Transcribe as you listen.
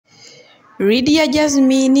Ldyia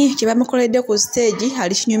Jasmine kyebamukoledde ku stage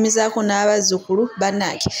alikinyumizaako n'abazzukulu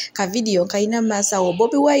bannange. Ka video kalina maaso awo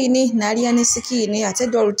Bobi Wine n'alya ne sikini ate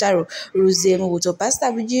dde olutalo luzeemu buto.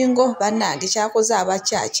 Pastor Bujingo bannange kyakoze aba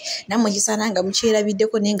church nammwe kisaana nga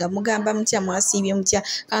mukyerabiddeko naye nga mugamba mutya mwasiibye mutya.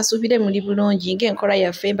 Kansuubire muli bulungi ng'enkola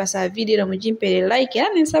yaffe mbasaba video mugimpere like era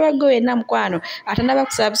nensaba gwe yenna mukwano atanaba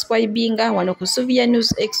kusubscribinga wano ku Suvia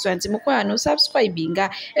News Extra nti mukwano subscribinga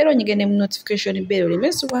era onyigene mu notification bell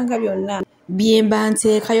olemesubwanga byonna byemba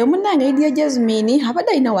nteekayo. Munnange Ldyia Jasmine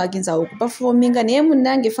abadde alina wagenza okupafominga naye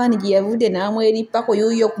munnange faani gye yavudde n'amwerippako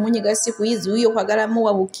yuuyo okumunyiga si kuyizi yuuyo okwagalamu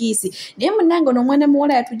wa bukiisi naye munnange ono omwana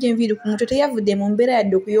muwala yatujja enviiri ku mutwe teyavudde mu mbeera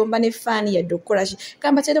yadde okuyomba ne faani yadde okukola ki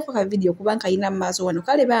kamba tereko ka video kubanga alina mu maaso wano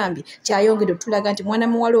kale bambi kyayongedde otulaga nti mwana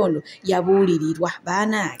muwala ono yabuulirirwa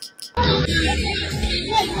baanange.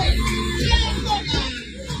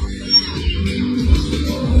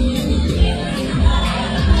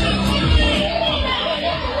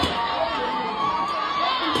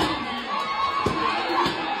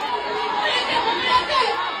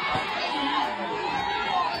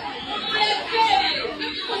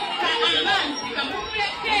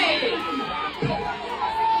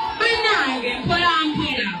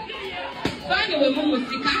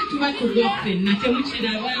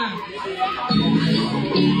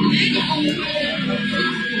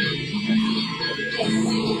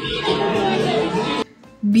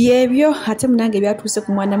 Byebyo ate munange byatuuse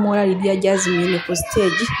ku mwana muwala Ldyia Jasmine ku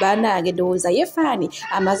stage baanange ndowooza ye faani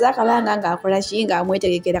amaze akabanga ng'akola ki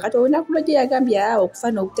ng'amwetegekera kati olunaku lwe gye yagambye awo okufa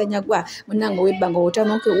n'okutanyagwa munange ow'ebbanga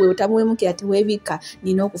weotamuwemukira teweebikka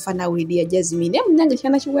nina okufa nawe Ldyia Jasmine naye munange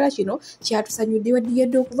ekifaana kiwala kino kyatusanyudde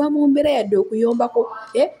wadde okuva mu mbeera yadde okuyombako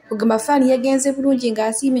kugamba faani yagenze bulungi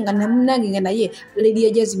ng'asiimye nga namunange nga naye Ldyia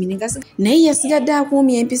Jasmine naye yasigadde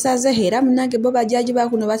akuumye empisa ze era munange bo bajaaji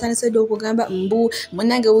bakuno batandise dde okugamba mbu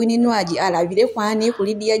munange wininwaji alabire kwani ku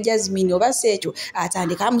Ldyia Jasmine oba sekyo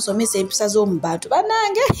atandika amusomesa empisa z'omu bantu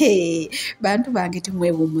bannange bantu bange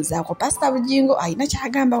temwewummuzaako. Pastor Bujingo alina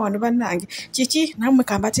kyagamba wano bannange kiki nammwe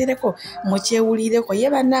kambatereko mukyewulireko ye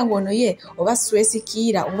bannange ono ye oba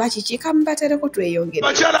swesikiira oba kiki kamubatereko tweyongere.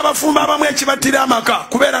 Bakyala abafumba abamu ekibattira amaka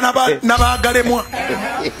kubeera n'abagalemwa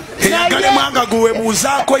eyagalemwa nga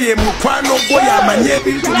gwewebuuzaako ye mukwano gwo yamanye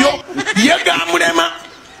ebintu byo ye gamulema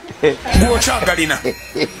gwokyagalina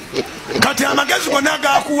kati amagezi gonna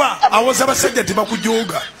gakuwa awoza abasajja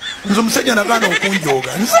tebakujooga nze omusajja nagaana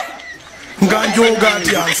okunjooga nze nga njooga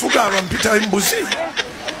nti anfuga abampita embuzi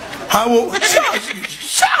awo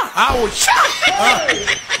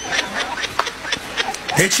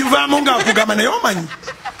ekivaamu ngaakugamba naye omanyi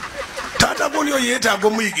taata goni oyo yeetaaga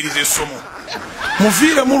omuyigiriza essomo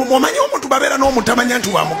muviire omanyi omuntu babeera n'omutamanya nti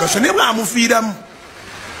wa mugaso naye bwamuviiramu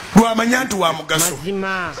lwamanya nti wa mugaso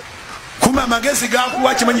kuma amagezi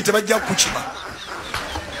gakuwa kimanyi tebajja kukima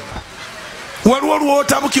waliwo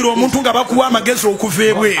olwotabukira omuntu nga bakuwa amagezi okuva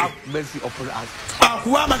ebweru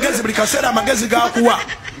akuwa amagezi buli kaseera amagezi gakuwa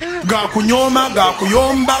gakunyooma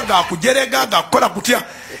gakuyomba gakujerega gakukola kutya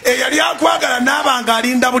eyali akwagala naabanga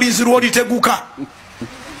alinda bulizi lwoliteguka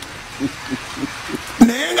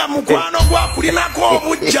naye nga mukwano gwakulinako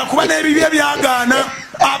obujja kuba n'ebibye byagaana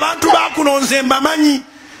abantu bakunonze mbamanyi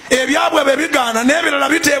ebyabwe bebigaana n'ebirala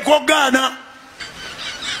biteekwa okugaana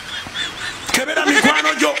kebera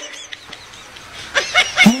mikwano gyo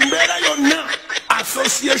mu mbeera yonna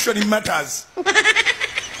association matters.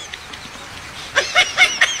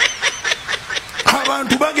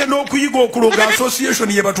 Abantu bagenda okuyiga okuloga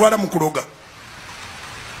association ye batwala mu kuloga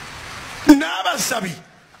n'abasabi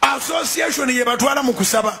association ye batwala mu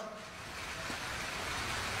kusaba.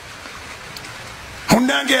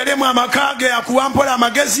 Munange eremu amaka ge akuwa mpola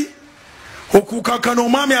amagezi okukakkana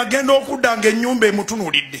omwami agenda okudda ng'ennyumba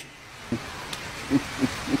emutunuulidde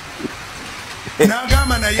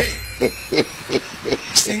n'agamba naye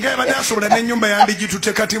singa yabadde asobola n'ennyumba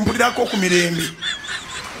yandigitutte kati mpulirako ku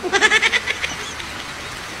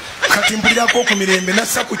mirembe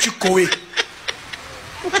nassa ku kikkowe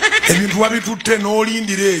ebintu wabitutte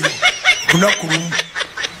n'olindira eyo lunaku lumu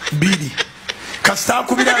bbiri kasita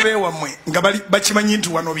akubira abeewammwe nga bakimanyi nti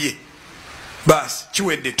wano bye baasi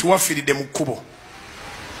kiwedde tuwafiiridde mu kkubo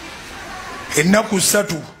ennaku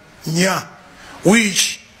 3 4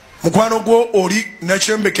 wiiki mukwano gwo oli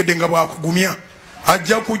nakyembekedde nga bwakugumya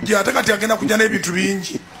ajja kujja ate kati agenda kujja n'ebintu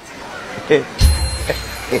bingi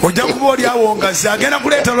ojja kuba oli awo ngazi agenda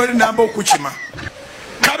kuleeta lwoli namba okukima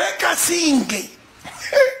kabe kasinge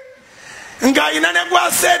ng'ayina ne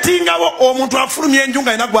gwaseetingawo omuntu afulumya enju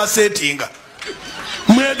ng'ayina gwaseetinga.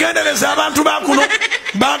 Mwegendereza abantu bakuno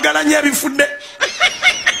bagalanya ebifudde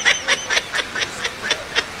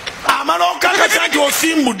amala okakasa nti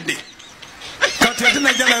osimbudde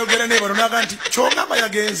najja nayogera naye bano naga nti kyogamba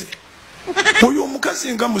yagenze oyo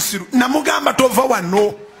omukazi nga musiru namugamba tova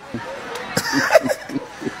wano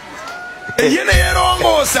ye ne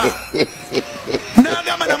yerongoosa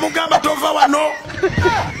nagamba namugamba tova wano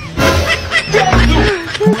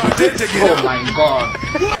bwatetegera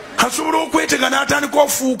asobola okwetega n'atandika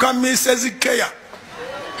ofuuka Mrs. Keya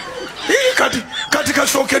kati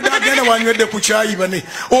kasookedde agenda wanywedde ku kyayi bane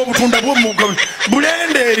obutunda bw'omugabo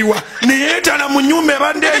bulendeeriwa neyeetala mu nnyumba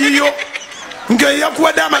ebadde eyiyo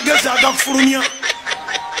ng'eyakuwadde amagezi agakufulumya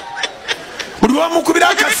buli wamukubira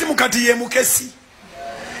akasimu kati ye mukesi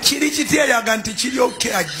kiri kityeyaga nti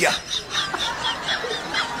kiryoke ajja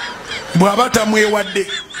bw'aba tamwewadde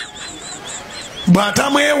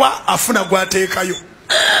bw'atamwewa afuna gwateekayo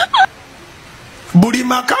buli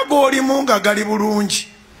maka g'olimu nga gali bulungi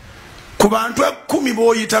ku bantu 10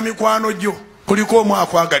 b'oyita mikwano gyo kuliko omu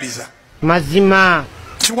akwagaliza mazima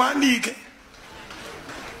kiwandiike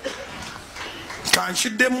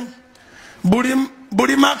kankiddemu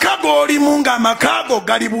buli maka g'olimu nga amaka go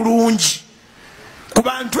gali bulungi ku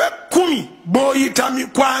bantu 10 b'oyita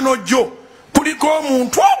mikwano gyo kuliko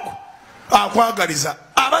omuntu ogwo akwagaliza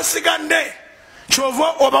abasigadde kyova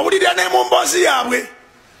obawulirira ne mu mboozi yaabwe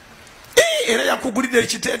era yakugulidde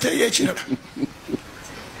ekiteeteeyi ekirala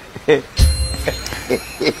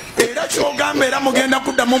era kyogamba era mugenda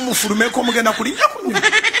kuddamu mufulumeko mugenda kulinnya ku nnyuma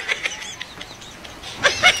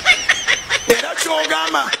era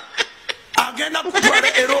kyogamba agenda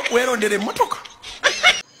kutwala ero weerondera emmotoka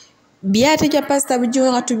byatejja pasita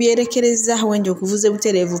Bujingo nga tubyerekereza wenje okuvuza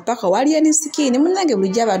butereevu paka waliya ne sikini munnange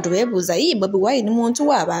bulijja abantu beebuuza Bobi Wine muntu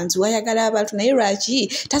w'abantu wayagala abantu naye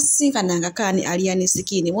lwaki tasisinkananga kaani aliya ne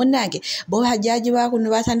sikini munnange bo hajjaji baako ne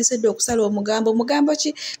batandise dde okusala omugambo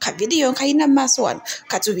ki ka vidiyo kayina mu maaso wano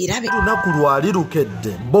katubirabe lunaku lwali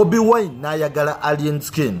lukedde Bobi Wine n'ayagala alien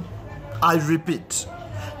skin. I repeat,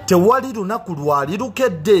 tewali lunaku lwali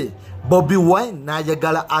lukedde Bobi Wine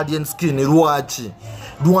n'ayagala alien skin. Lwaki?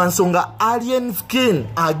 Lwansonga alien skin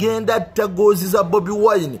agenda tagoziza Bobi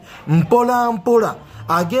Wine mpola mpola,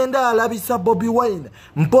 agenda alabisa Bobi Wine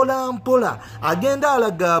mpola mpola, agenda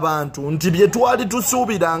alaga abantu nti bye twali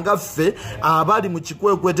tusuubiranga ffe abali mu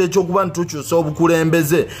kikwekwete ekyokuba ntukyusa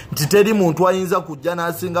obukulembeze nti teri muntu ayinza kujja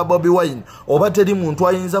n'asinga Bobi Wine oba teri muntu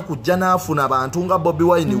ayinza kujja n'afuna abantu nga Bobi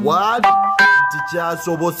Wine waali nti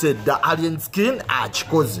kyasobosedde alien skin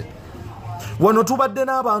akikoze. Wano tubadde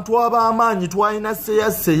n'abantu ab'amaanyi twalina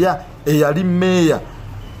seya eyali mmeeya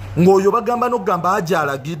ng'oyo bagamba n'okugamba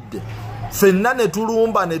agyalagidde ffenna ne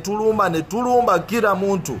tulumba kira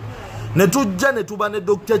muntu ne tujja ne tuba ne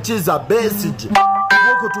Dr. Kiza Besigye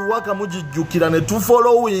okutuwaka mugijjukira ne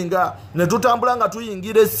tufollowinga ne tutambula nga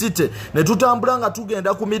tuyingira esite ne tutambula nga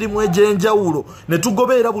tugenda ku mirimu egy'enjawulo ne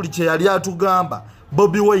tugoberera buli kye yali atugamba.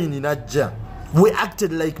 Bobi Wine najja. We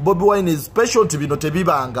acted like Bobi Wine is special to bino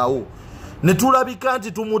tebibangawo. Ne tulabika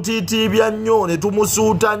nti tumutiitiibya nnyo ne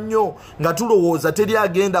tumusuuta nnyo nga tulowooza teri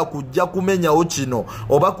agenda kujja kumenyawo kino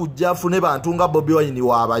oba kujja afune bantu nga Bobi Wine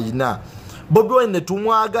waabayina. Bobi Wine ne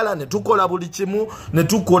tumwagala ne tukola buli kimu ne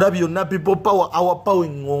tukola byonna people power our power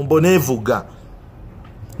ngombo nevuga.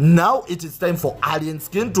 Now it is time for alien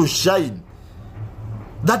skin to shine.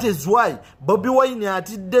 That is why Bobi Wine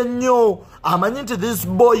atidde nnyo amanyi nti this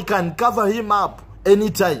boy can cover him up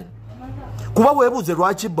anytime. Kuba webuze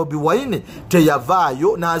lwaki Bobi Wine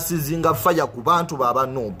teyavaayo n'asizinga faya ku bantu baba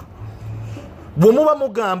Nuupu. Bwe muba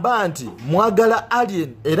mugamba nti mwagala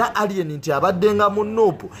alien era alien nti abaddenga mu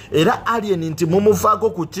Nuupu era alien nti mumufaako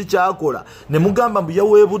ku kikyakola ne mugamba mbu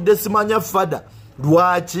yaweebudde simanya fada,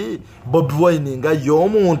 lwaki Bobi Wine nga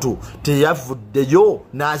y'omuntu teyavuddeyo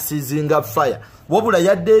n'asizinga faya wabula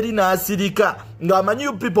yadde eri n'asirika ng'amanyi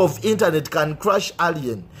you people of internet can crush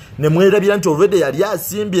alien ne mwerabira nti already yali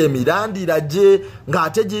asimbye emirandira gye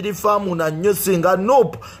ng'ate giri faamu na nnyo singa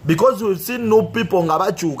Nuupu because we've seen Nuupu people nga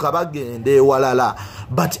bakyuka bagenda ewalala,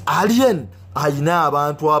 but alien ayina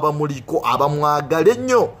abantu abamuliko abamwagala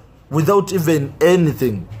ennyo without even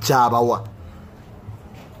anything kyabawa.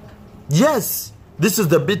 Yes, this is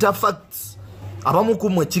the bitter facts.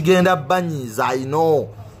 Abamukumwe kigenda banyiza, I know.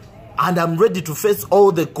 And I'm ready to face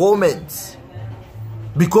all the comments.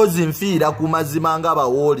 Because nfiira ku mazima nga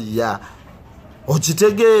bawoliya.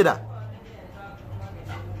 Okitegeera.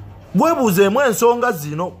 Bwebuuzeemu ensonga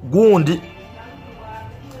zino gundi.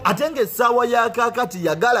 Ate ng'essaawa ya kaakati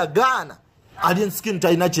yagalagaana. Alien skin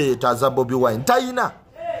talina kyeyeetaaza Bobi Wine. Talina.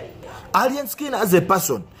 Alien skin as a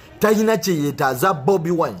person talina kyeyeetaaza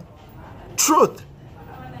Bobi Wine. Truth.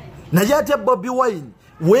 Naye ate Bobi Wine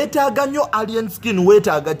weetaaga nnyo alien skin,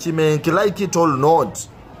 weetaaga kimenke, like it or not.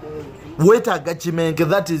 Weetaaga kimenke,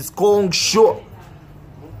 that is Kong sure.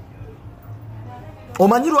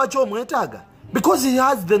 Omanyi lwaki omwetaaga? Because he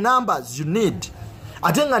has the numbers you need.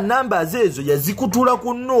 Ate nga numbers ezo yazikutula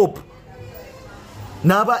ku NOP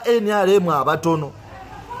n'aba NRM abatono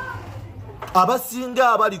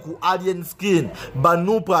abasinga abali ku alien skin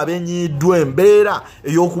banupu abenyiddwa embeera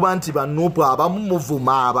ey'okuba nti banupu abamu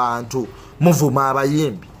muvuma abantu muvuma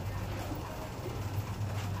abayimbi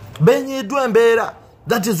benyiddwa embeera.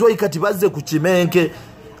 That is why kati bazze ku kimenke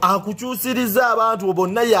akukyusiriza abantu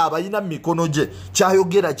bonna yabayina mikono gye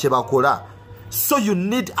kyayogera kye bakola. So you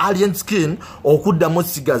need alien skin okuddamu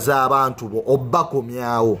sigaza abantu bo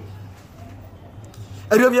obbakomyawo.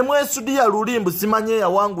 Ebyo bye mwesudiya lulimbu simanye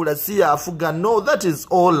yawangula si yafuga. No, that is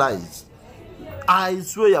all lies. I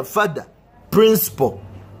swear, Father, principle,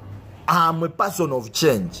 I'm a person of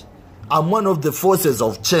change. I'm one of the forces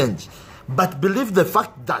of change. But believe the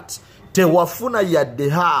fact that tewafuna yadde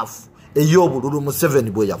half ey'obululu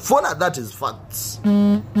Museveni bwe yafuna. That is facts.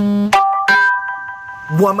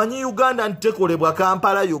 Bwamanyi Uganda ntekolebwa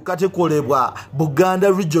Kampala yokka tekolebwa Buganda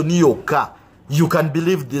region yokka. You can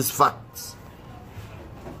believe these facts.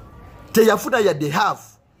 Teyafuna yadde half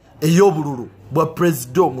ey'obululu bwa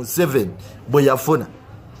President Museveni bwe yafuna.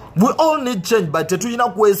 We all need change, but tetulina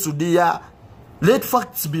kwesudiya. Let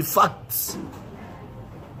facts be facts.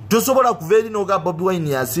 Tosobola kuva eri n'oga Bobi Wine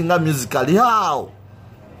yasinga musically. How?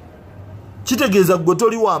 Kitegeeza gwe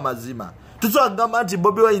toli wa mazima. Tusobola kugamba nti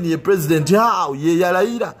Bobi Wine ye president. How? Ye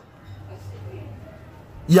yalayira.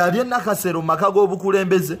 Yali enakasero maka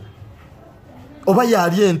g'obukulembeze oba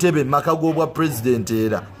yali entebe maka g'obwa president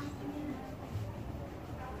era.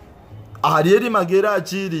 Ali eri magera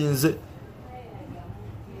akirinze.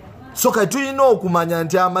 So kati tulina okumanya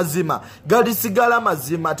nti amazima galisigala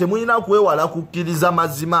mazima. Temulina kwewala kukkiriza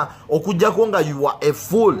mazima okujjako nga you are a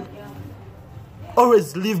fool.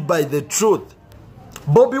 Always live by the truth.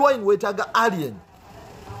 Bobi Wine wetaga alien.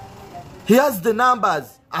 He has the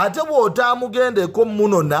numbers. Ate bw'otaamugendeko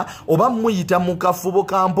munona oba muyita mu kafubo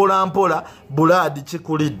ka mpola mpola buladi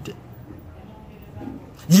kikulidde.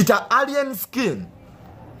 Yita alien skin.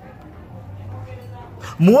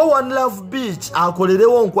 Muwa One Love Beach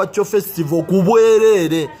akolerewo Nkwakyo Festival ku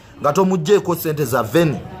bwereere nga tomugjeeko sente za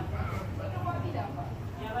venue.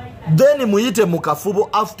 Then muyite mu kafubo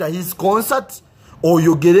after his concert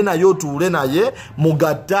oyogere naye otuule naye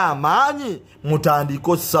mugatte amaanyi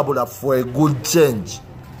mutandiko sabula for a good change.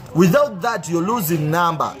 Without that you're losing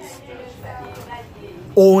numbers.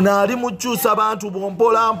 Ono ali mukyusa abantu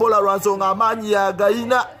bompola mpola lwansonga amaanyi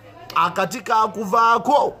yagayina akati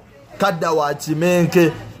kakuvaako. Kadda wa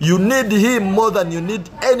kimenke. You need him more than you need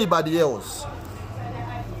anybody else.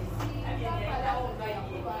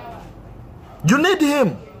 You need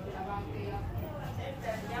him.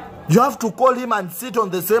 You have to call him and sit on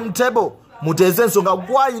the same table. Muteze nsonga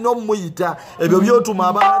gwayino muyita ebyo byotuma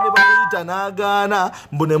abaana ne bamuyita n'agaana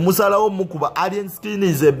mbone musalawo mukuba. Alien skin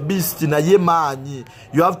is a beast naye maanyi.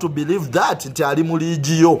 You have to believe that nti ali mu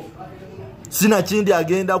liigiyo. Sina kindi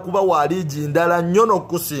agenda kuba waliji ndala nyono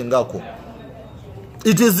kusingako.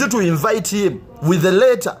 It is due to invite him with a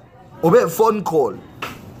letter or a phone call.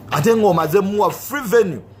 Ate ngomaze muwa free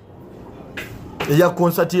venue eya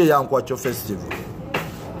concert ye ya Nkwakyo Festival.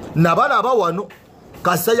 Nabana abawano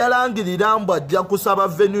kasa yalangirira mbwa ajja kusaba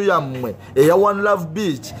venue yammwe eya One Love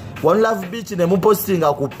Beach. One Love Beach ne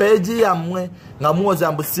mupostinga ku page yammwe nga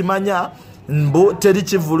muwoza mbusimanya mbu teri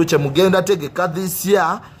kivulu kye mugenda tegeka this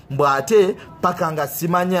year. Mbwate paka nga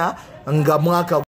simanya nga mwaka